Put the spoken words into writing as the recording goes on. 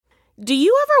Do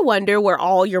you ever wonder where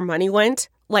all your money went?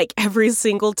 Like every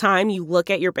single time you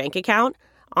look at your bank account?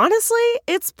 Honestly,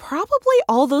 it's probably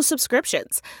all those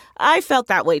subscriptions. I felt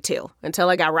that way too, until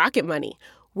I got Rocket Money.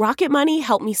 Rocket Money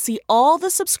helped me see all the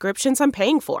subscriptions I'm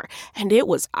paying for, and it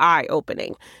was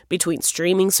eye-opening. Between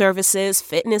streaming services,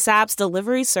 fitness apps,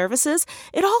 delivery services,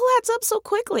 it all adds up so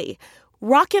quickly.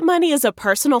 Rocket Money is a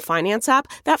personal finance app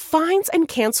that finds and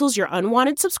cancels your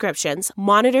unwanted subscriptions,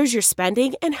 monitors your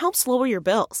spending, and helps lower your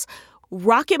bills.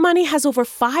 Rocket Money has over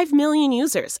 5 million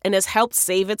users and has helped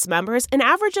save its members an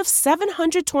average of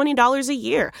 $720 a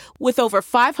year, with over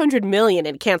 500 million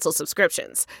in canceled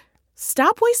subscriptions.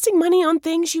 Stop wasting money on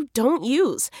things you don't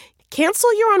use.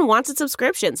 Cancel your unwanted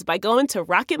subscriptions by going to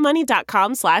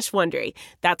rocketmoney.com/Wondery.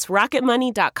 That's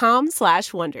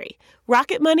rocketmoney.com/Wondery.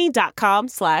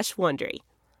 rocketmoney.com/Wondery.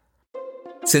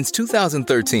 Since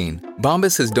 2013,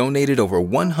 Bombas has donated over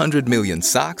 100 million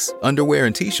socks, underwear,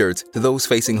 and T-shirts to those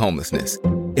facing homelessness.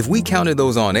 If we counted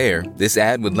those on air, this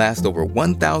ad would last over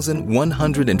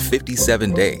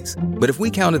 1,157 days. But if we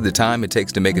counted the time it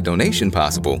takes to make a donation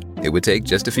possible, it would take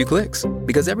just a few clicks.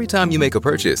 Because every time you make a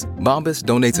purchase, Bombas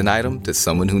donates an item to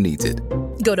someone who needs it.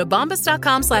 Go to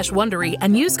bombas.com/Wondery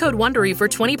and use code WONDERY for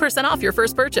 20% off your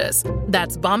first purchase.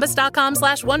 That's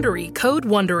bombas.com/Wondery, code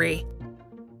WONDERY.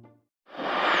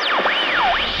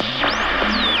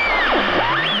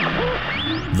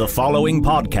 The following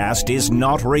podcast is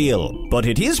not real, but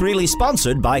it is really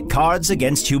sponsored by Cards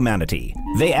Against Humanity.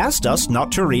 They asked us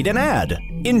not to read an ad.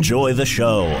 Enjoy the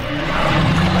show.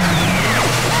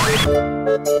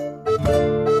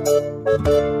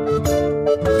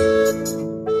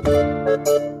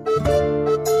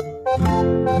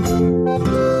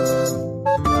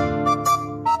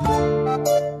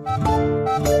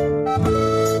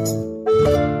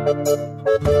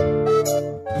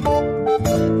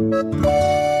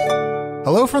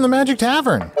 Hello from the Magic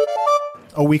Tavern,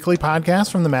 a weekly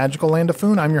podcast from the magical land of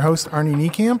Foon. I'm your host, Arnie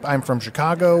Niekamp. I'm from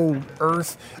Chicago,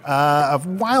 Earth. A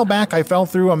while back, I fell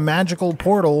through a magical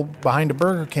portal behind a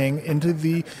Burger King into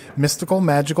the mystical,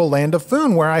 magical land of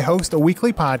Foon, where I host a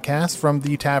weekly podcast from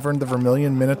the tavern, the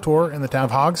Vermilion Minotaur, in the town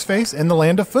of Hogsface in the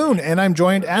land of Foon. And I'm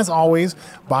joined, as always,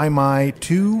 by my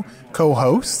two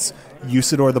co-hosts,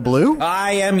 Usador the Blue.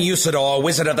 I am Usador,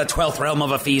 wizard of the 12th realm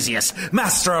of Ephesius,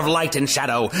 master of light and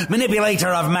shadow, manipulator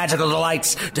of magical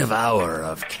delights, devourer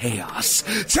of chaos,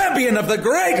 champion of the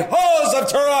great halls of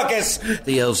Tarakis.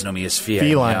 The elves know me as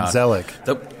Feline Zelik.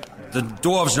 The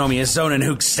dwarves know me as Zonin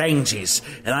Hook Stanges,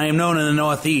 and I am known in the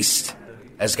northeast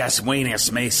as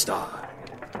Gaswanius Maystar.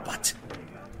 But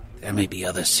there may be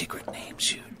other secret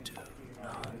names you do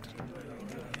not.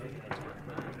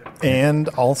 And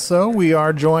also, we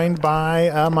are joined by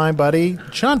my buddy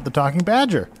Chunt, the Talking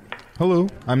Badger. Hello.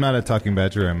 I'm not a talking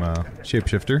badger. I'm a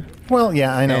shapeshifter. Well,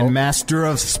 yeah, I know. And master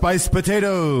of spiced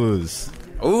potatoes.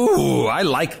 Ooh, I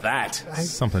like that.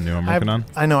 Something new I'm working on.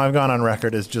 I know I've gone on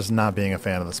record as just not being a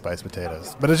fan of the spiced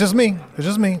potatoes. But it's just me. It's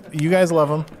just me. You guys love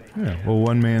them. Yeah. Well,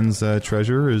 one man's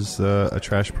treasure is a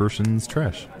trash person's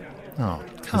trash. Oh,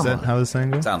 come on. Is that how the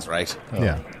saying goes? Sounds right. Oh.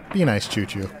 Yeah. Be nice,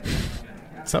 Choo-Choo.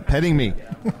 Stop petting me.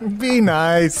 Be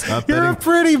nice. You're a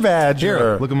pretty badger.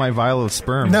 Here, look at my vial of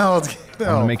sperm. No. I'm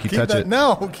going to make you touch it.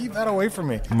 No, keep that away from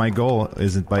me. My goal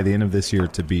is by the end of this year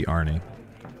to be Arnie.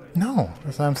 No,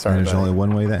 I'm sorry. And there's only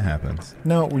one way that happens.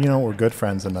 No, we're good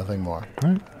friends and nothing more.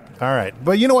 All right.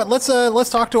 But you know what? Let's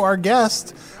talk to our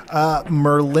guest,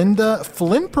 Merlinda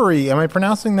Flimpery. Am I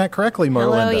pronouncing that correctly,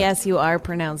 Merlinda? Hello, yes, you are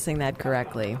pronouncing that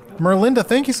correctly. Merlinda,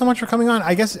 thank you so much for coming on.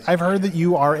 I guess I've heard that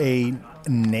you are a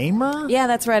namer? Yeah,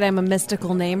 that's right. I'm a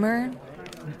mystical namer.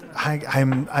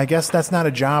 I guess that's not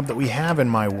a job that we have in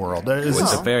my world.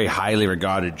 It's a very highly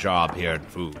regarded job here at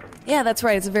Food. Yeah, that's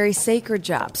right. It's a very sacred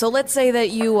job. So let's say that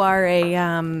you are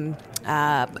a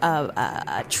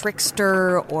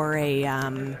trickster or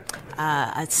a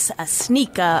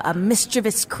sneak, a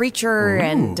mischievous creature, ooh,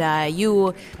 and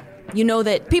you know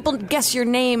that people guess your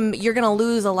name, you're going to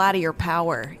lose a lot of your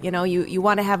power. You know, you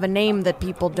want to have a name that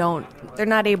people they're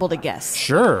not able to guess.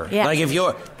 Sure. Yeah. Like if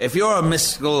you're a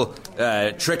mystical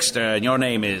trickster and your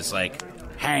name is like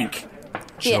Hank.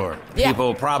 Sure. Yeah.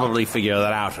 People probably figure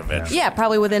that out of it. Yeah,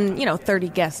 probably within, 30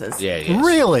 guesses. Yeah, yes.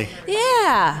 Really?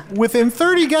 Yeah. Within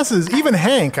 30 guesses, even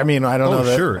Hank. I mean, I don't know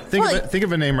that. Sure. Think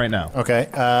of a name right now. Okay.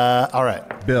 All right.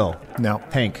 Bill. No.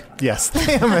 Hank. Yes.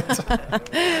 Damn it.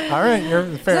 All right. You're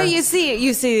fair. So you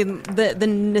see the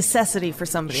necessity for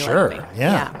somebody sure. like me.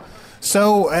 Yeah.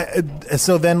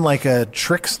 So then, like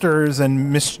tricksters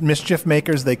and mischief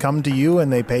makers, they come to you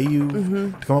and they pay you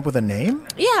to come up with a name?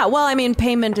 Yeah, well, I mean,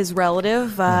 payment is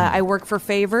relative. I work for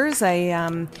favors.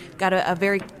 I got a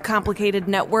very complicated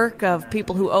network of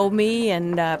people who owe me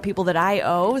and people that I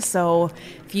owe. So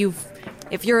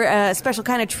if you're a special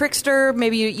kind of trickster,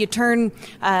 maybe you turn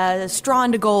straw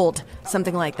into gold,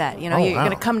 something like that. You're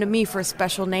going to come to me for a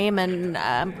special name, and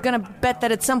I'm going to bet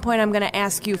that at some point I'm going to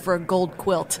ask you for a gold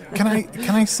quilt. Can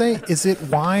I say, is it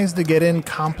wise to get in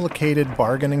complicated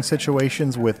bargaining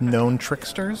situations with known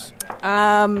tricksters?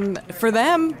 For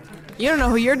them, you don't know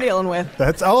who you're dealing with.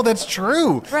 That's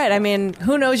true. Right. I mean,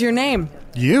 who knows your name?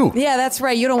 You. Yeah, that's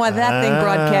right. You don't want that thing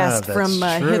broadcast that's from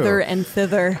true. hither and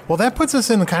thither. Well, that puts us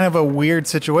in kind of a weird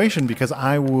situation because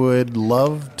I would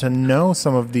love to know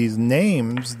some of these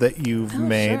names that you've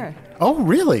made. Sure. Oh,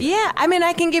 really? Yeah, I mean,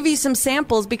 I can give you some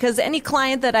samples because any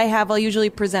client that I have, I'll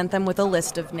usually present them with a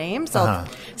list of names. I'll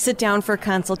sit down for a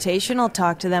consultation. I'll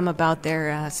talk to them about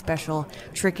their special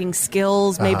tricking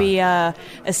skills, maybe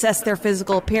assess their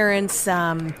physical appearance,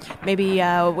 maybe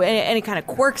any kind of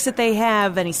quirks that they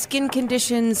have, any skin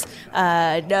conditions,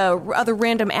 other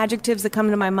random adjectives that come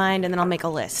to my mind, and then I'll make a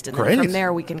list. And then from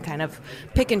there, we can kind of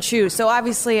pick and choose. So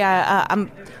obviously,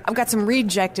 I've got some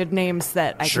rejected names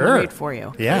that I can read for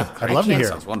you. Yeah, I'd love to hear.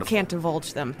 Sounds wonderful. Can't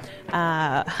divulge them.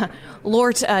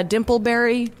 Lort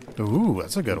Dimpleberry. Ooh,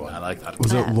 that's a good one. I like that.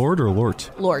 Was it Lord or Lort?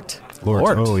 Lort.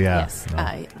 Lort. Oh, yeah. Yes.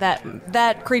 No.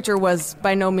 That creature was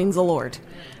by no means a lord.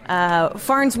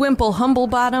 Farnswimple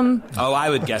Humblebottom. Oh, I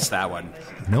would guess that one.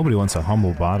 Nobody wants a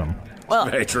humble bottom. Well,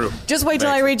 Very true. Just wait till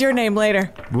I read your name later.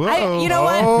 Whoa. You know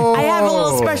what? I have a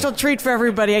little special treat for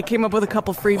everybody. I came up with a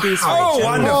couple freebies for Oh, each.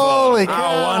 wonderful. Holy Oh,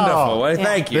 cow. wonderful. Well,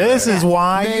 thank you. This is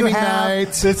why you Naming have.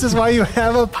 night. This is why you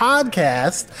have a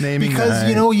podcast. Naming because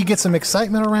night. you get some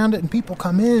excitement around it, and people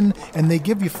come in and they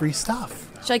give you free stuff.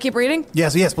 Should I keep reading?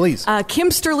 Yes, please.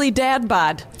 Kimsterly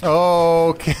Dadbod.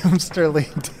 Oh, Kimsterly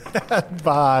Dad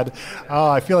Bod. Oh,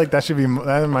 I feel like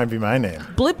that might be my name.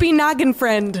 Blippy Noggin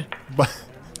Friend.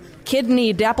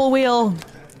 Kidney Dapplewheel.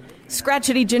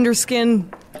 Scratchety Gingerskin.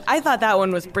 I thought that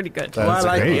one was pretty good. Well, I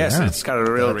like great, yes, yeah. it's got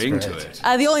a real ring great. to it.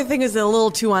 The only thing is a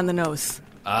little too on the nose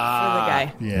for the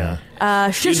guy. Yeah.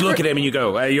 You look at him and you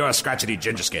go, you're a scratchety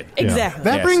gingerskin. Exactly.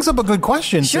 That Yes. brings up a good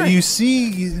question. Sure. So you see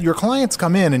your clients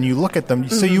come in and you look at them.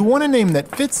 So you want a name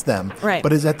that fits them, Right.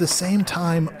 but is at the same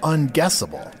time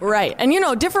unguessable. Right. And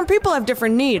different people have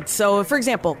different needs. So, for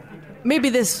example, maybe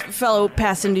this fellow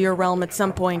passed into your realm at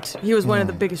some point. He was one of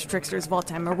the biggest tricksters of all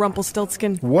time, a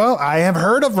Rumpelstiltskin. Well, I have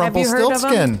heard of Have you heard of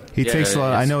Rumpelstiltskin. him? He takes a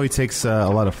lot. yes. I know he takes a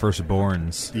lot of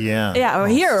firstborns. Yeah. Yeah,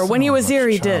 here, when he was here,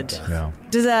 he did. Yeah.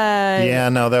 Does Yeah,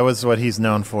 no, that was what he's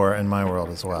known for in my world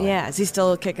as well. Yeah, is he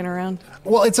still kicking around?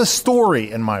 Well, it's a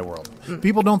story in my world.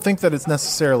 People don't think that it's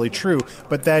necessarily true,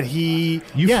 but that he...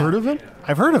 You've heard of him?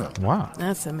 I've heard of him. Wow.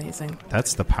 That's amazing.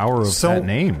 That's the power of that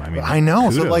name. I mean, I know.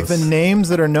 So, like, the kudos. names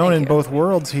that are known in you. both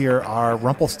worlds here are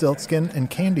Rumpelstiltskin and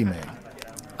Candyman.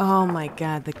 Oh my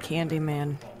God, the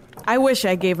Candyman. I wish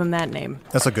I gave him that name.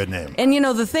 That's a good name. And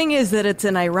the thing is that it's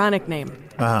an ironic name.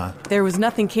 Uh-huh. There was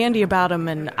nothing candy about him,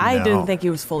 and I No. didn't think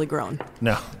he was fully grown.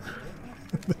 No.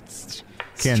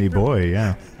 Candy Boy,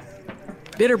 yeah.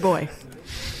 Bitter boy.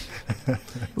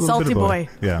 Little Salty bit of boy.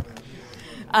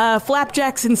 Yeah.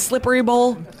 Flapjacks and Slippery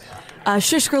Bowl.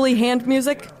 Shishkerly Hand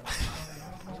Music.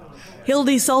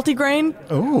 Hildy Salty Grain.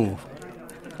 Ooh.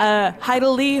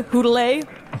 Heideley Hoodelay.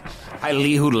 Hi,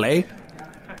 Lee Hoodelay.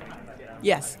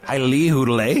 Yes. Hi, Lee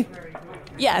Hoodelay.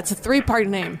 Yeah, it's a 3-part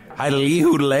name. Hi, Lee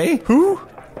Hoodelay. Who?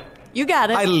 You got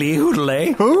it. Hi, Lee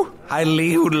Hoodelay. Who? Hi,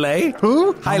 Lee Hoodelay.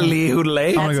 Who? Hi, Lee Hoodelay.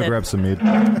 I'm going That's to it. go grab some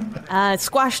meat.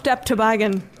 Squash Step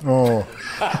Toboggan. Oh.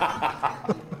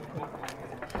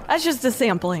 That's just a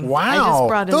sampling. I just Wow.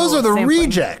 brought in a Those are little the sampling.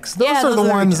 rejects. Those Yeah, are the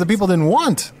ones that rejects. people didn't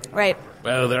want. Right.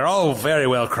 Well, they're all very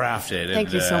well crafted. Thank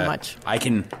and, you so much. I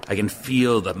can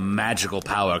feel the magical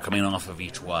power coming off of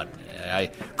each one.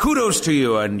 Kudos to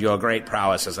you and your great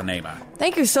prowess as a namer.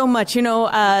 Thank you so much.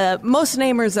 Most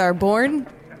namers are born,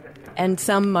 and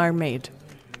some are made.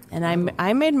 And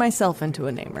I made myself into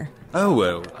a namer. Oh,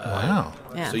 well. Wow.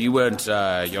 Yeah. So you weren't,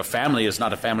 your family is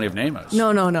not a family of namers.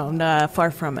 No,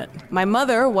 far from it. My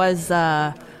mother was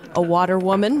a water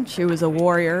woman. She was a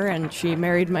warrior, and she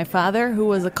married my father, who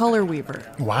was a color weaver.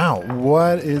 Wow.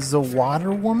 What is a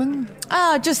water woman?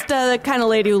 Just the kind of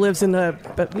lady who lives in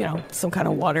some kind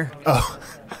of water. Oh,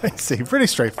 I see. Pretty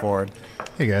straightforward.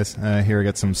 Hey guys, here I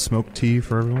got some smoked tea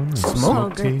for everyone.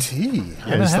 Smoked great. tea.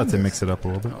 Yeah, I just thought to mix it up a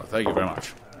little bit. Oh, thank you very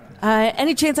much.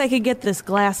 Any chance I could get this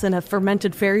glass in a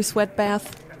fermented fairy sweat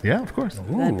bath? Yeah, of course.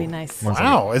 That'd be nice.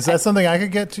 Wow, is that something I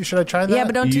could get to? Should I try that? Yeah,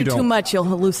 but don't You do too don't- much. You'll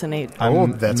hallucinate.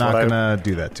 I'm that's not what I- going to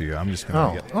do that to you. I'm just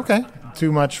going to get... Okay.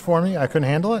 Too much for me? I couldn't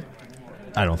handle it?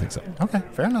 I don't think so. Okay,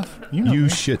 fair enough. You know You me.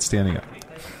 shit standing up.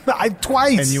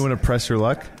 Twice. And you want to press your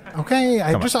luck? Okay,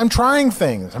 I'm trying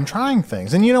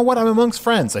things. And you know what? I'm amongst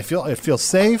friends. It feels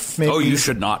safe. Maybe. Oh, you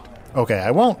should not. Okay,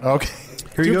 I won't. Okay.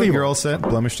 Here you Two go. people. You're all set.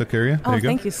 Blemish took care of you. There Oh, you go.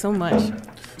 thank you so much.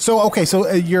 So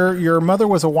your mother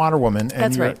was a water woman, and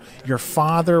That's right. Your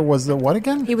father was the what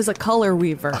again? He was a color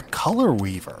weaver. A color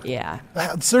weaver. Yeah.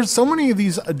 There's so many of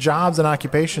these jobs and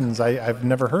occupations I've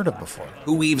never heard of before.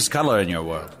 Who weaves color in your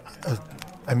world?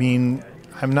 I mean,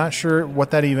 I'm not sure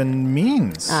what that even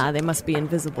means. They must be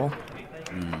invisible.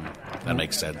 That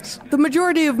makes sense. The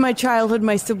majority of my childhood,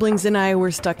 my siblings and I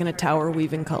were stuck in a tower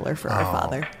weaving color for our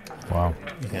father. Wow.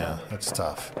 Yeah, that's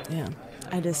tough. Yeah.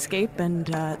 I'd escape, and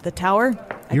the tower.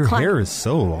 I'd Your climb. hair is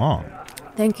so long.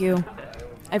 Thank you.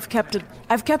 I've kept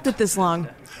it this long.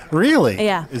 Really?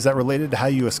 Yeah. Is that related to how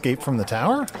you escaped from the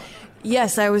tower?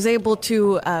 Yes, I was able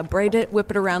to braid it,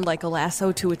 whip it around like a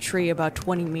lasso to a tree about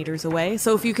 20 meters away.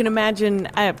 So if you can imagine,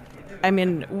 I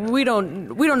mean, we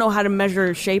don't know how to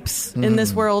measure shapes in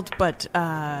this world, but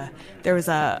there was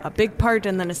a big part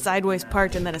and then a sideways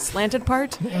part and then a slanted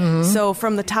part. So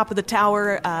from the top of the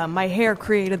tower, my hair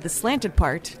created the slanted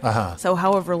part. So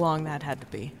however long that had to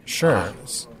be. Sure.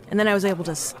 And then I was able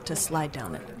to slide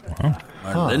down it.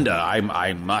 Linda,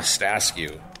 I must ask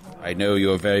you. I know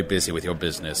you're very busy with your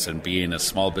business, and being a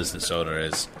small business owner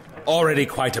is already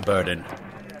quite a burden.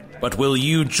 But will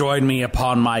you join me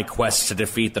upon my quest to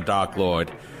defeat the Dark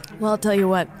Lord? Well, I'll tell you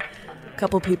what. A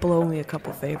couple people owe me a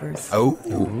couple favors. Oh.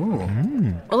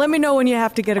 Well, let me know when you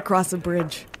have to get across a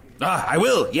bridge. I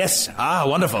will. Yes.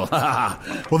 Wonderful.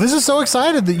 Well, this is so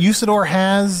excited that Usador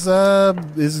has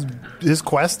his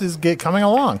quest is coming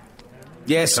along.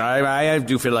 Yes, I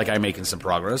do feel like I'm making some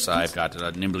progress. I've got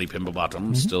Nimbly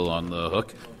Pimblebottom still on the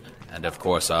hook. And, of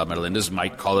course, Merlinda's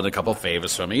might call in a couple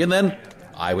favors for me, and then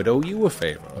I would owe you a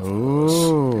favor.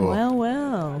 Ooh.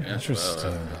 Well.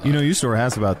 Interesting. You know, Usador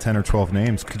has about 10 or 12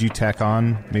 names. Could you tack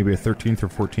on maybe a 13th or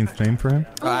 14th name for him?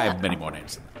 I have many more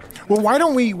names. Well, why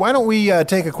don't we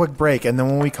take a quick break, and then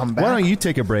when we come back... Why don't you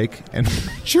take a break and...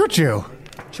 Choo-choo.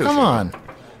 Come on.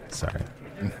 Sorry.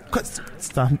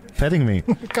 Stop petting me.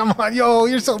 Come on. Yo,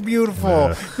 you're so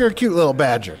beautiful. You're a cute little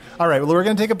badger. All right, well, we're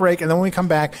going to take a break, and then when we come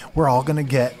back, we're all going to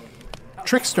get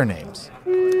trickster names.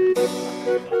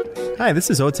 Hi,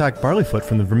 this is Otak Barleyfoot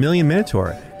from the Vermilion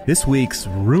Minotaur. This week's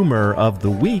rumor of the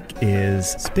week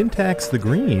is Spintax the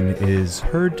Green is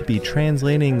heard to be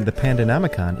translating the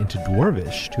Pandanomicon into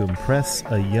Dwarvish to impress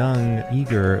a young,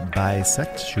 eager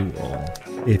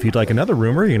bisexual. If you'd like another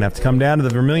rumor, you're going to have to come down to the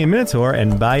Vermilion Minotaur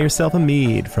and buy yourself a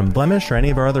mead from Blemish or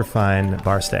any of our other fine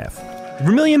bar staff.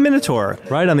 Vermilion Minotaur,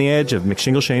 right on the edge of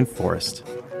McShingleshane Forest.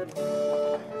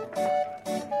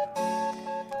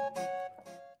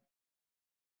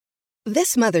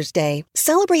 This Mother's Day,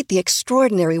 celebrate the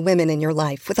extraordinary women in your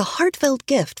life with a heartfelt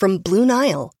gift from Blue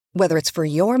Nile. Whether it's for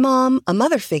your mom, a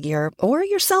mother figure, or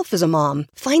yourself as a mom,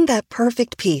 find that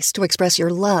perfect piece to express your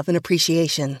love and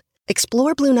appreciation.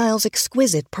 Explore Blue Nile's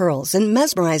exquisite pearls and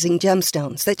mesmerizing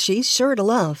gemstones that she's sure to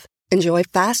love. Enjoy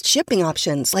fast shipping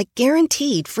options like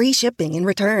guaranteed free shipping and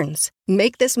returns.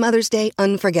 Make this Mother's Day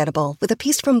unforgettable with a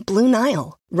piece from Blue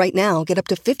Nile. Right now, get up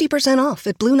to 50% off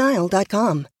at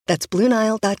BlueNile.com. That's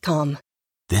BlueNile.com.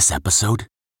 This episode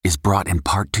is brought in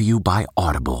part to you by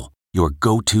Audible, your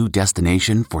go-to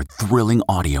destination for thrilling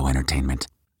audio entertainment.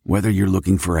 Whether you're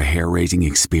looking for a hair-raising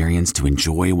experience to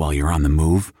enjoy while you're on the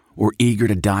move, or eager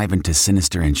to dive into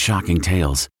sinister and shocking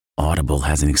tales, Audible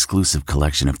has an exclusive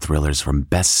collection of thrillers from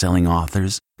best-selling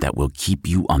authors that will keep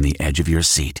you on the edge of your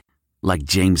seat. Like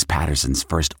James Patterson's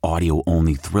first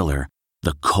audio-only thriller,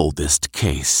 The Coldest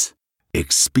Case.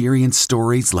 Experience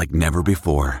stories like never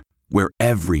before, where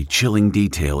every chilling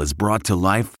detail is brought to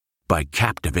life by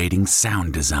captivating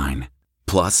sound design.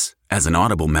 Plus, as an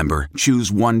Audible member, choose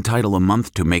one title a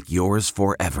month to make yours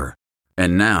forever.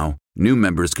 And now, new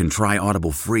members can try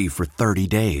Audible free for 30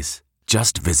 days.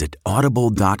 Just visit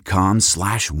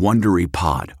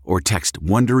audible.com/WonderyPod or text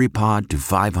WonderyPod to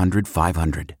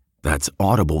 500-500. That's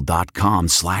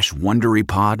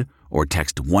audible.com/WonderyPod or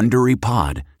text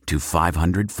WonderyPod to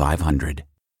 500-500.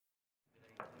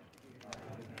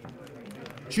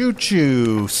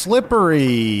 Choo-choo,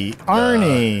 Slippery,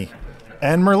 Arnie,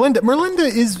 and Merlinda.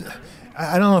 Merlinda is...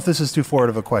 I don't know if this is too forward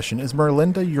of a question. Is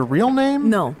Merlinda your real name?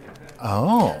 No.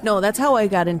 Oh. No, that's how I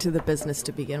got into the business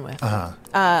to begin with.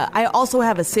 I also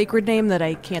have a sacred name that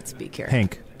I can't speak here.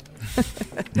 Hank.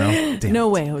 No? Damn No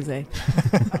it. way, Jose.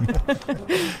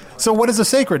 So what is a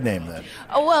sacred name then?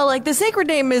 Oh, well, like the sacred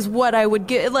name is what I would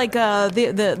get, like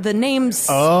the names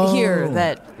here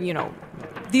that,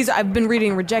 these I've been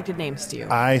reading rejected names to you.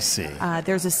 I see.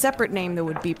 There's a separate name that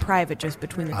would be private just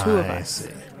between the two of I us.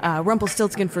 see.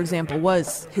 Rumpelstiltskin, for example,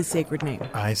 was his sacred name.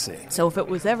 I see. So if it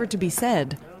was ever to be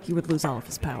said, he would lose all of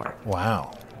his power.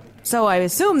 Wow. So I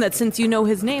assume that since you know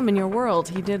his name in your world,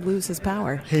 he did lose his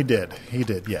power. He did,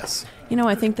 yes.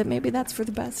 I think that maybe that's for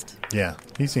the best. Yeah,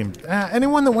 he seemed...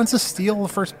 anyone that wants to steal a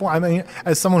firstborn... I mean,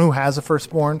 as someone who has a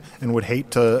firstborn and would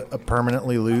hate to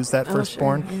permanently lose that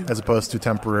firstborn, sure, yeah. as opposed to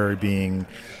temporary being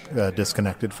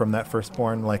disconnected from that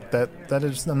firstborn, like that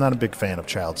is... I'm not a big fan of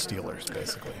child stealers,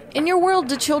 basically. In your world,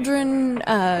 do children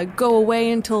go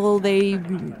away until they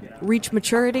reach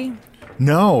maturity?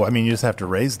 No, I mean, you just have to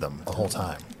raise them the whole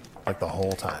time. Like the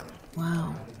whole time.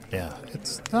 Wow. Yeah,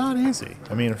 it's not easy.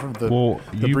 I mean, for the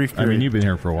brief period... I mean, you've been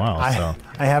here for a while, so...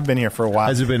 I have been here for a while.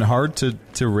 Has it been hard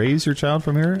to raise your child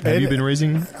from here? Have you been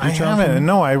raising your I child haven't. from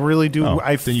No, I really do. Oh,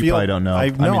 I then feel, you probably don't know. I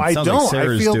it sounds don't. Like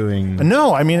Sarah's doing...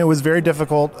 No, I mean, it was very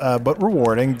difficult, but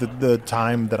rewarding, the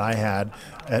time that I had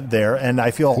there, and I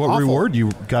feel What awful. reward?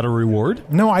 You got a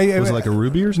reward? No, Was it like a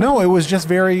ruby or something? No, it was just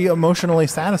very emotionally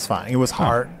satisfying. It was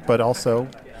hard, but also,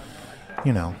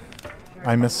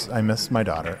 I miss my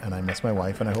daughter, and I miss my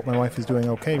wife, and I hope my wife is doing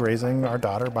okay raising our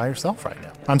daughter by herself right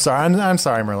now. I'm sorry, I'm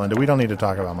sorry, Merlinda. We don't need to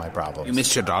talk about my problems. You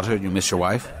miss your daughter? You miss your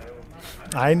wife?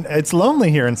 It's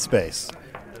lonely here in space.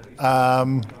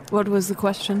 What was the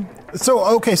question?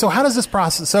 So how does this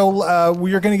process... So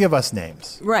you're going to give us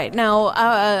names. Right. Now,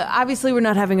 obviously, we're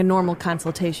not having a normal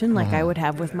consultation like I would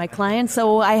have with my clients,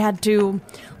 so I had to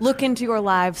look into your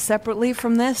lives separately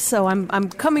from this, so I'm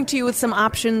coming to you with some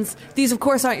options. These, of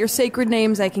course, aren't your sacred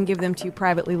names. I can give them to you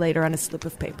privately later on a slip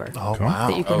of paper. Oh, wow.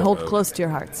 That you can hold close to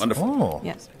your hearts. Wonderful. Oh.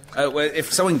 Yes. Well,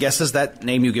 if someone guesses that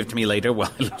name you give to me later, will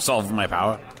I lose all of my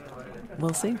power?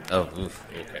 We'll see. Oh, oof,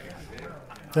 okay.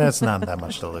 That's not that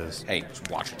much to lose. Hey, just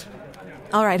watch it.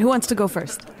 All right, who wants to go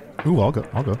first? Ooh, I'll go.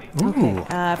 Okay.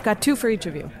 I've got two for each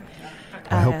of you.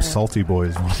 I hope Salty Boy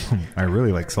is one of them. I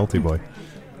really like Salty Boy.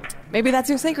 Maybe that's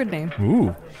your sacred name.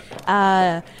 Ooh.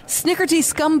 Snickerty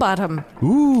Scumbottom.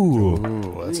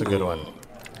 Ooh. That's a good one.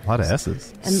 A lot of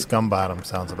S's. And Scumbottom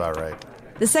sounds about right.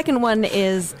 the second one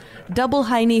is Double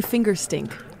Hiney Finger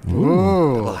Stink.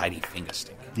 Ooh. Double Heidi finger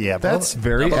stick. Yeah, That's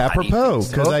very Double apropos, Heidi.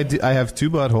 because I have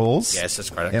two buttholes. Yes, that's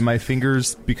correct. And my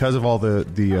fingers, because of all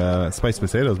the spiced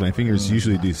potatoes, my fingers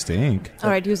usually do stink.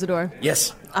 All right, use the door.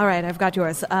 Yes. All right, I've got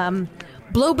yours.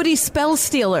 Blowbity Spell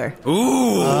Stealer.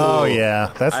 Ooh. Oh,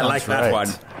 yeah. That I sounds like right. that one.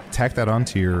 Tack that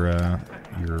onto your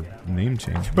name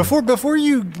change. Before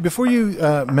you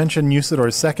mention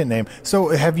Usador's second name, so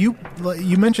have you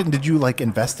mentioned, did you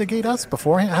investigate us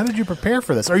beforehand? How did you prepare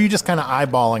for this? Or are you just kind of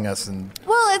eyeballing us? And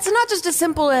Well, it's not just as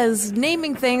simple as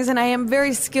naming things, and I am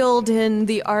very skilled in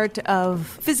the art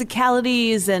of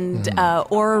physicalities and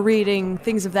aura reading,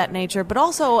 things of that nature. But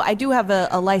also, I do have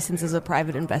a license as a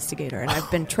private investigator, and I've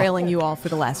been trailing you all for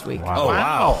the last week. Oh,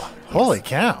 wow. Holy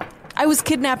cow. I was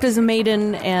kidnapped as a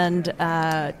maiden and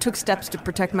took steps to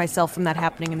protect myself from that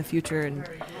happening in the future, and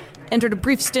entered a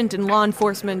brief stint in law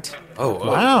enforcement.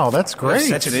 Wow, that's great.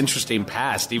 Such an interesting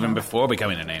past, even before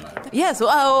becoming a name. Yes,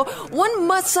 one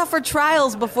must suffer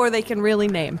trials before they can really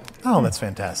name. Oh, that's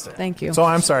fantastic. Thank you. So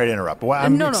I'm sorry to interrupt, but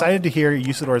I'm No. excited to hear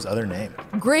Usador's other name.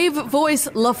 Grave Voice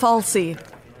La Falsi.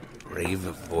 Grave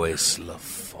voice La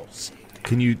Falsi.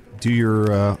 Can you do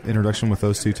your introduction with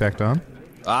those two tacked on?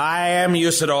 I am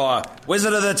Usador,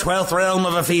 wizard of the 12th realm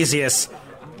of Ephesius,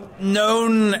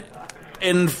 known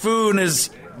in Foon as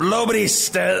Blobity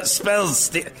Spell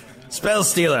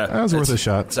Stealer. That was worth a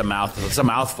shot. It's a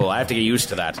mouthful. I have to get used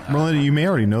to that. Merlinda, you may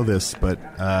already know this, but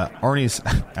Arnie's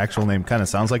actual name kind of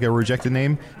sounds like a rejected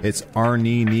name. It's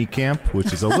Arnie Niekamp,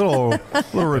 which is a little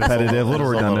repetitive, a little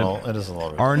redundant. It is a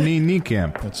little Arnie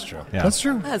Niekamp. That's true. Yeah. That's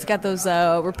true. It's got those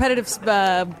repetitive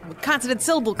consonant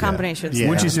syllable combinations. Yeah.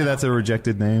 Wouldn't you say that's a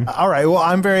rejected name? All right, well,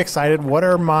 I'm very excited. What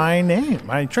are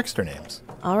my trickster names?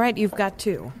 All right, you've got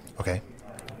two. Okay.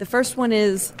 The first one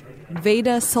is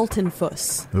Veda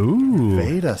Sultanfuss. Ooh.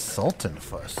 Veda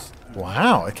Sultanfuss.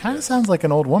 Wow, it kind of sounds like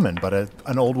an old woman, but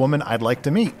an old woman I'd like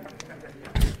to meet.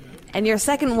 And your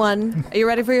second one, are you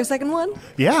ready for your second one?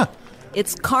 Yeah.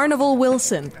 It's Carnival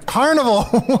Wilson. Carnival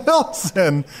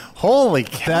Wilson. Holy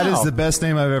cow. That is the best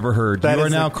name I've ever heard. You are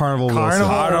now Carnival Wilson.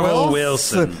 Carnival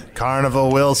Wilson.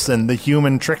 Carnival Wilson, the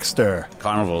human trickster.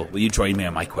 Carnival, will you join me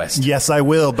on my quest? Yes, I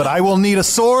will, but I will need a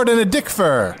sword and a dick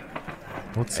fur.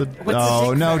 What's the...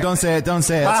 Oh, no, don't say it. Don't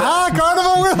say it. Aha,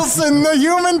 Carnival Wilson, the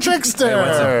human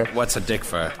trickster. What's a dick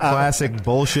for? Classic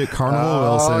bullshit Carnival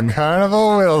Wilson.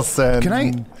 Carnival Wilson. Can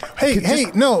I... Hey,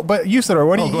 no, but Usador,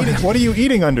 what are you eating? What are you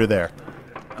eating under there?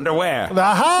 Underwear.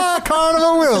 Aha,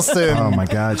 Carnival Wilson. Oh, my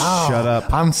God, shut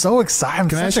up. I'm so excited.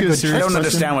 Can I ask you a serious question? I don't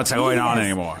understand what's going on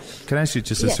anymore. Can I ask you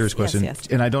just a serious question? Yes.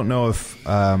 And I don't know if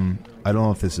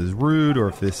this is rude or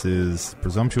if this is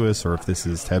presumptuous or if this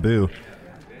is taboo.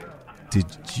 Did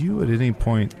you at any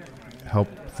point help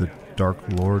the Dark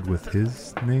Lord with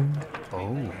his name?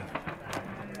 Oh.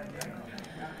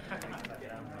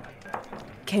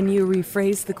 Can you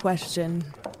rephrase the question?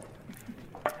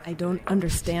 I don't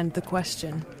understand the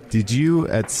question. Did you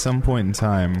at some point in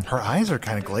time... Her eyes are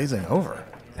kind of glazing over.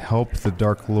 ...help the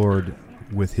Dark Lord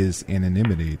with his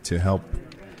anonymity to help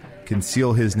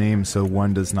conceal his name so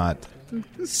one does not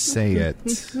say it?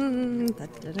 Can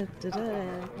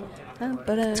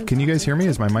you guys hear me?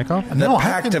 Is my mic off? The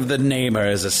pact of the Namer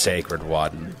is a sacred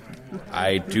one.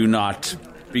 I do not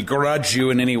begrudge you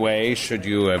in any way should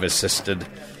you have assisted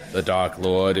the Dark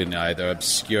Lord in either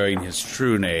obscuring his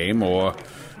true name or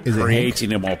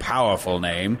creating a more powerful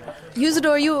name.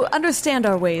 Usador, you understand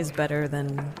our ways better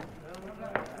than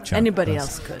anybody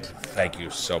else could. Thank you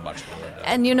so much, Melinda.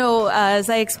 And as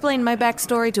I explained my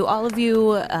backstory to all of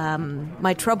you,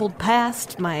 my troubled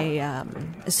past, my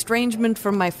estrangement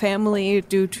from my family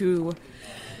due to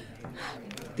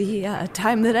the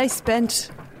time that I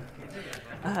spent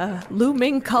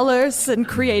looming colors and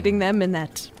creating them in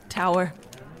that tower.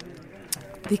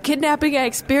 The kidnapping I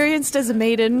experienced as a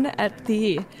maiden at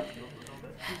the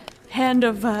hand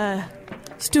of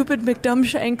stupid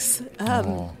McDumbshanks.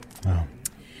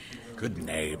 Good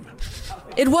name.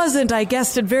 It wasn't. I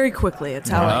guessed it very quickly. It's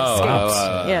how I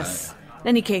escaped. Yes. In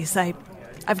any case,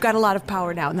 I've got a lot of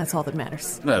power now, and that's all that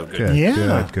matters. Oh, good.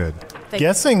 Yeah. Good.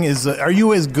 Guessing is... are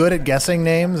you as good at guessing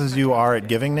names as you are at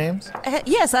giving names?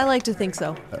 Yes, I like to think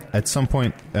so. At some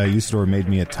point, Usador made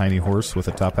me a tiny horse with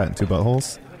a top hat and two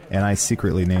buttholes, and I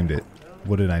secretly named it.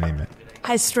 What did I name it?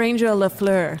 Hystranger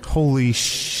Lafleur. Holy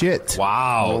shit.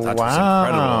 Wow. That was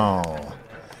incredible.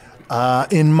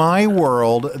 In my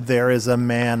world, there is a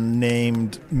man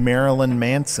named Marilyn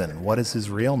Manson. What is his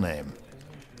real name?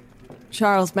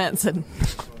 Charles Manson.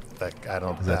 Does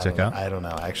that check out? I don't know.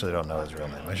 I actually don't know his real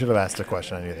name. I should have asked a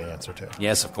question I knew the answer to.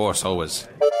 Yes, of course, always.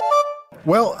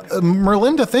 Well,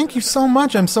 Merlinda, thank you so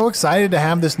much. I'm so excited to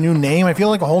have this new name. I feel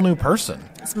like a whole new person.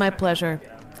 It's my pleasure.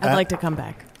 I'd like to come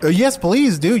back. Yes,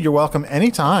 please do. You're welcome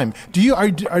anytime.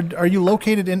 Are you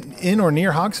located in or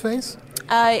near Hogsface?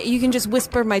 You can just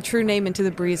whisper my true name into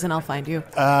the breeze and I'll find you.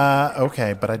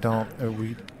 Okay, but I don't...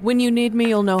 When you need me,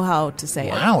 you'll know how to say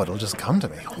it. Wow, it'll just come to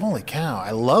me. Holy cow. I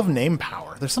love name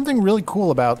power. There's something really cool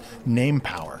about name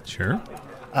power. Sure.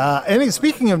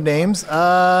 Speaking of names,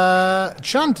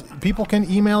 Chunt, people can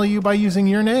email you by using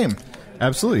your name.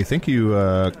 Absolutely. Thank you,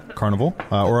 Carnival.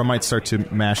 Or I might start to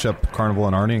mash up Carnival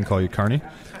and Arnie and call you Carney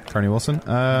Wilson.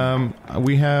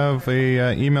 We have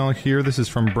a email here. This is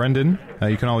from Brendan.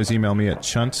 You can always email me at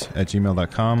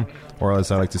chunt@gmail.com, or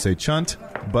as I like to say, chunt,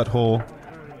 butthole,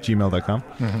 gmail.com.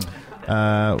 Mm-hmm.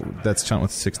 That's Chunt with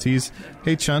 6 T's.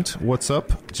 Hey, Chunt, what's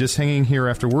up? Just hanging here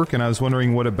after work, and I was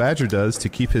wondering what a badger does to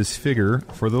keep his figure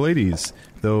for the ladies.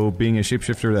 Though being a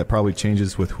shapeshifter, that probably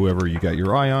changes with whoever you got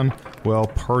your eye on. Well,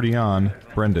 party on,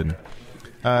 Brendan.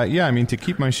 To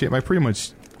keep my shape, I pretty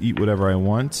much eat whatever I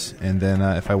want, and then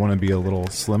if I want to be a little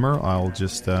slimmer, I'll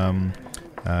just have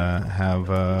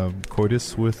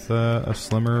coitus with a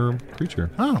slimmer creature.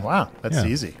 Oh, wow. That's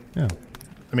easy. Yeah.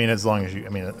 I mean, as long as you... I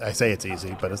mean, I say it's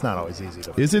easy, but it's not always easy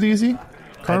to... Is it easy,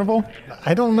 Carnival?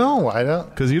 I don't know. I don't...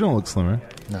 Because you don't look slimmer.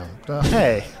 No.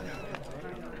 Hey.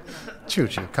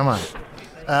 Choo-choo. Come on.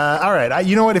 All right.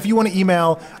 You know what? If you want to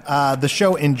email the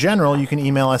show in general, you can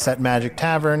email us at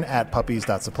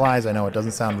magictavern@puppies.supplies. I know it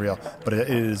doesn't sound real, but it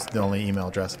is the only email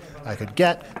address I could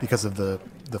get because of the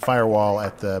firewall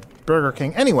at the Burger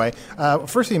King. Anyway,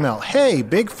 first email. Hey,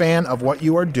 big fan of what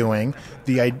you are doing.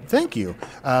 Thank you.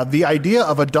 The idea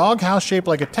of a doghouse shaped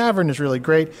like a tavern is really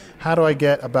great. How do I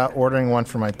get about ordering one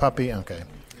for my puppy? Okay.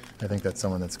 I think that's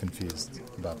someone that's confused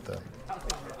about the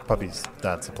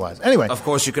puppies.supplies. Anyway. Of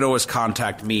course, you can always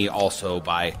contact me also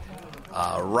by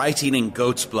writing in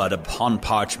goat's blood upon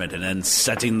parchment and then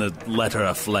setting the letter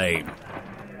aflame.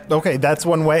 Okay, that's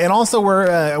one way. And also,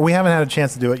 we haven't had a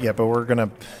chance to do it yet, but we're going to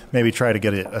maybe try to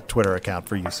get a Twitter account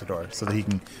for Usador so that you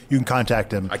can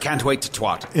contact him. I can't wait to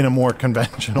twat. In a more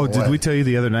conventional way. Did we tell you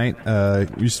the other night,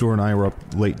 Usador and I were up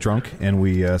late drunk, and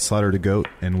we slaughtered a goat,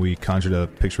 and we conjured a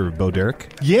picture of Bo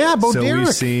Derek? Yeah, Bo Derek.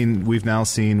 So we've now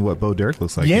seen what Bo Derek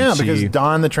looks like. Yeah, because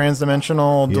Don, the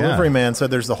transdimensional delivery man, said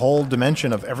there's the whole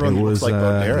dimension of everyone who looks like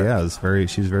Bo Derek. Yeah,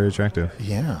 she's very attractive.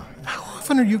 Yeah. How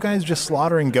often are you guys just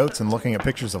slaughtering goats and looking at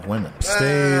pictures of women?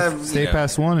 Stay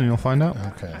past one and you'll find out.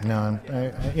 Okay. No,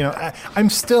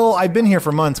 I've been here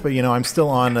for months, but, I'm still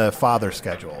on a father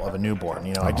schedule of a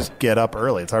newborn. I just get up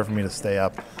early. It's hard for me to stay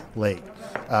up late.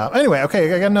 Anyway,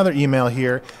 okay, I got another email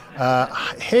here.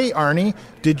 Hey, Arnie,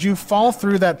 did you fall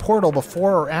through that portal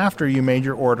before or after you made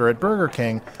your order at Burger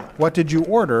King? What did you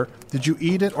order? Did you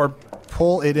eat it or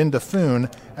pull it into Foon?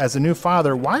 As a new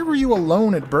father, why were you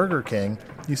alone at Burger King?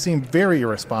 You seem very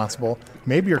irresponsible.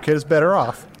 Maybe your kid is better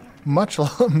off. Much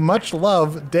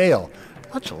love, Dale.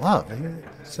 Much love.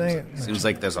 Seems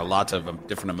like there's a lot of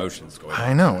different emotions going on.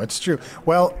 I know, it's true.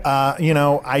 Well,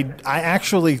 I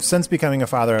actually, since becoming a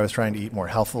father, I was trying to eat more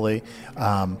healthily.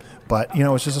 But, it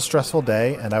was just a stressful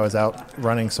day, and I was out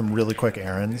running some really quick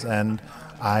errands, and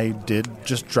I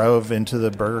just drove into the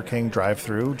Burger King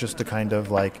drive-thru just to kind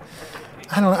of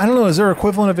I don't know. Is there an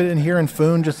equivalent of it in here in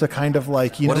Foon? Just to kind of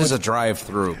what is a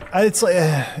drive-through? It's like,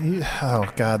 oh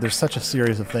God, there's such a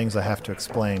series of things I have to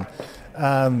explain.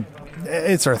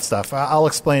 It's Earth stuff. I'll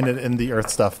explain it in the Earth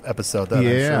stuff episode that I'm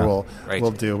sure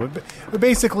we'll do. But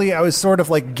basically, I was sort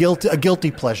of a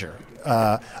guilty pleasure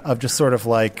of just sort of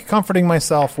comforting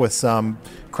myself with some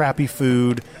crappy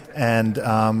food. And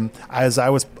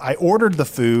I ordered the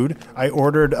food, I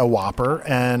ordered a Whopper,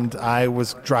 and I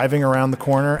was driving around the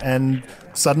corner, and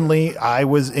suddenly I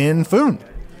was in Foon.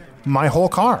 My whole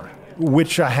car,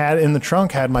 which I had in the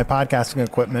trunk, had my podcasting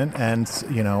equipment, and,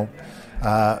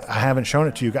 I haven't shown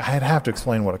it to you. I'd have to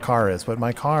explain what a car is, but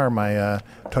my car, my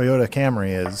Toyota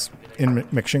Camry, is in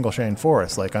McShingleshane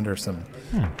Forest, under some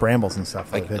brambles and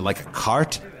stuff. Like a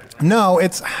cart? No,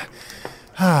 it's...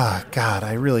 God,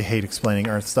 I really hate explaining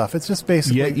Earth stuff. It's just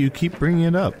basically... Yet you keep bringing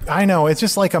it up. I know. It's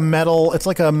just like a metal... It's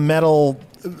like a metal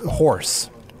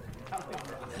horse.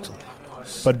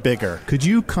 But bigger. Could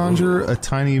you conjure a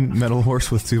tiny metal horse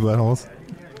with two buttholes?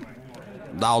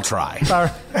 I'll try.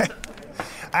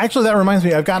 Actually, that reminds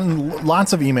me, I've gotten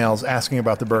lots of emails asking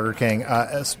about the Burger King,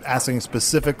 asking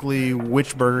specifically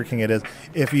which Burger King it is.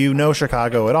 If you know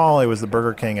Chicago at all, it was the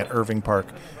Burger King at Irving Park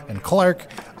and Clark.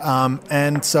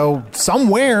 And so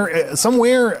somewhere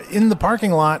in the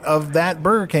parking lot of that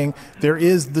Burger King, there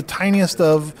is the tiniest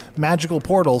of magical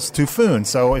portals to Foon.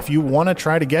 So if you want to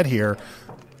try to get here,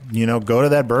 go to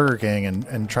that Burger King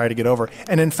and try to get over.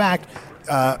 And in fact...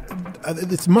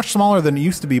 it's much smaller than it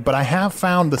used to be, but I have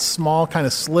found the small kind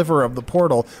of sliver of the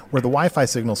portal where the Wi-Fi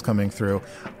signal's coming through.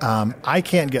 I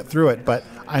can't get through it, but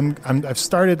I've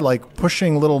started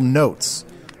pushing little notes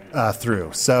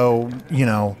through. So,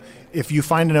 if you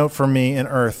find a note from me in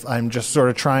Earth, I'm just sort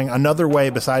of trying another way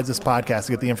besides this podcast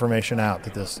to get the information out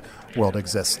that this world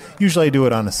exists. Usually I do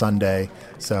it on a Sunday,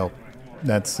 so...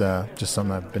 That's just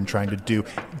something I've been trying to do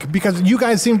because you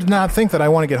guys seem to not think that I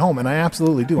want to get home, and I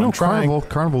absolutely do. No, I'm trying.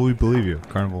 Carnival, we believe you.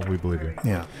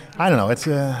 Yeah, I don't know.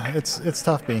 It's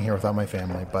tough being here without my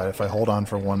family, but if I hold on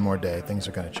for one more day, things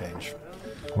are going to change.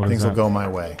 Things will go my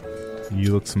way.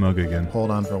 You look smug again.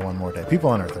 Hold on for one more day. People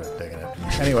on Earth are digging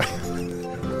it. Anyway.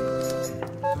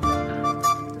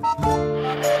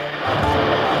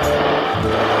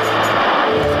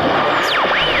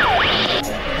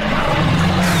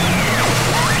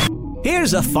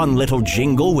 Here's a fun little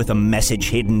jingle with a message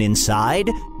hidden inside.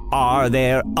 Are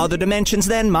there other dimensions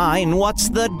than mine? What's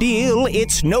the deal?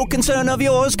 It's no concern of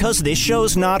yours, 'cause this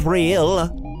show's not real.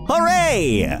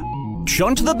 Hooray!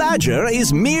 Chunt the Badger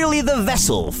is merely the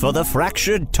vessel for the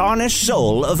fractured, tarnished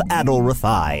soul of Adol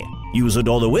Rathai.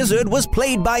 Usador the Wizard was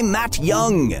played by Matt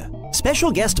Young.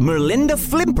 Special guest Merlinda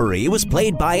Flimpery was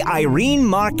played by Irene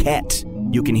Marquette.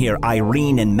 You can hear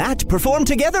Irene and Matt perform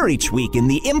together each week in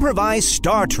the improvised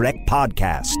Star Trek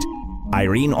podcast.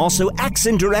 Irene also acts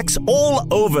and directs all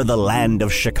over the land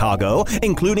of Chicago,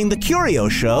 including The Curio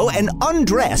Show and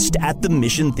Undressed at the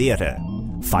Mission Theater.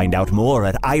 Find out more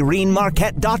at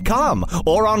IreneMarquette.com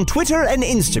or on Twitter and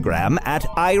Instagram at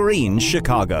Irene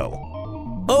Chicago.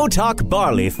 Otak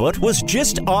Barleyfoot was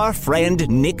just our friend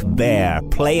Nick Bear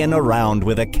playing around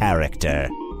with a character.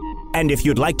 And if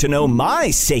you'd like to know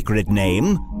my sacred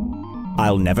name,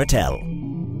 I'll never tell.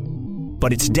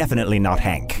 But it's definitely not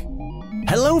Hank.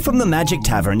 Hello from the Magic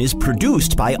Tavern is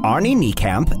produced by Arnie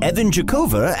Niekamp, Evan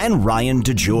Jacover, and Ryan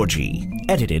DeGiorgi.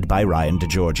 Edited by Ryan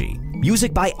DeGiorgi.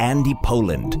 Music by Andy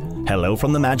Poland. Hello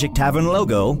from the Magic Tavern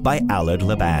logo by Allard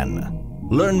Laban.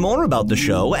 Learn more about the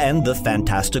show and the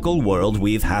fantastical world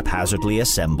we've haphazardly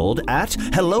assembled at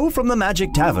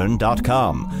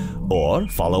hellofromthemagictavern.com or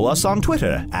follow us on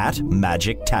Twitter at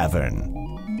Magic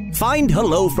Tavern. Find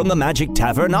Hello from the Magic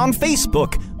Tavern on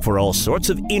Facebook for all sorts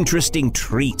of interesting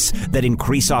treats that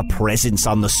increase our presence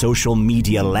on the social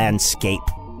media landscape.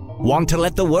 Want to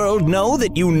let the world know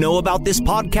that you know about this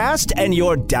podcast and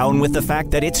you're down with the fact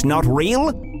that it's not real?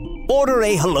 Order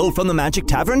a Hello from the Magic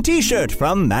Tavern t-shirt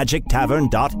from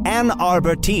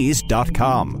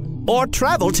magictavern.annarbortees.com or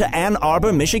travel to Ann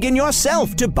Arbor, Michigan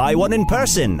yourself to buy one in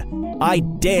person. I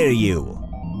dare you.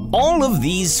 All of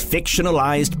these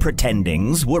fictionalized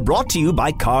pretendings were brought to you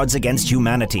by Cards Against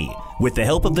Humanity with the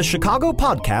help of the Chicago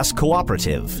Podcast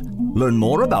Cooperative. Learn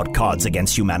more about Cards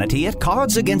Against Humanity at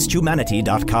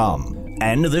cardsagainsthumanity.com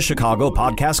and the Chicago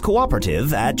Podcast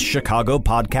Cooperative at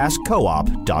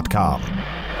chicagopodcastcoop.com.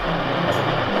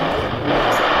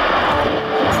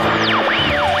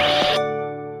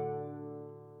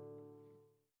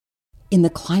 In the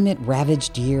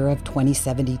climate-ravaged year of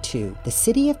 2072, the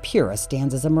city of Pura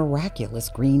stands as a miraculous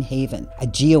green haven, a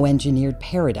geoengineered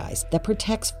paradise that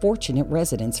protects fortunate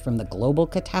residents from the global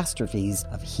catastrophes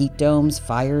of heat domes,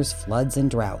 fires, floods,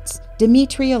 and droughts.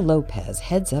 Demetria Lopez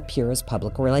heads up Pura's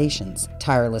public relations,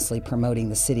 tirelessly promoting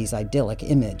the city's idyllic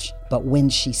image. But when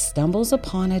she stumbles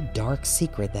upon a dark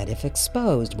secret that, if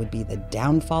exposed, would be the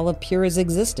downfall of Pura's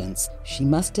existence, she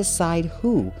must decide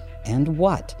who and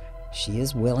what she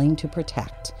is willing to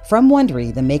protect. From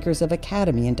Wondery, the makers of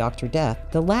Academy and Dr. Death,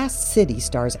 The Last City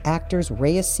stars actors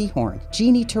Reyes Sehorn,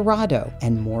 Jeannie Torrado,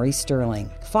 and Maury Sterling.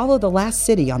 Follow The Last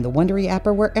City on the Wondery app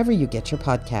or wherever you get your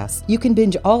podcasts. You can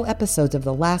binge all episodes of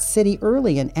The Last City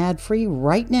early and ad-free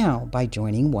right now by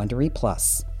joining Wondery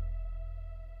Plus.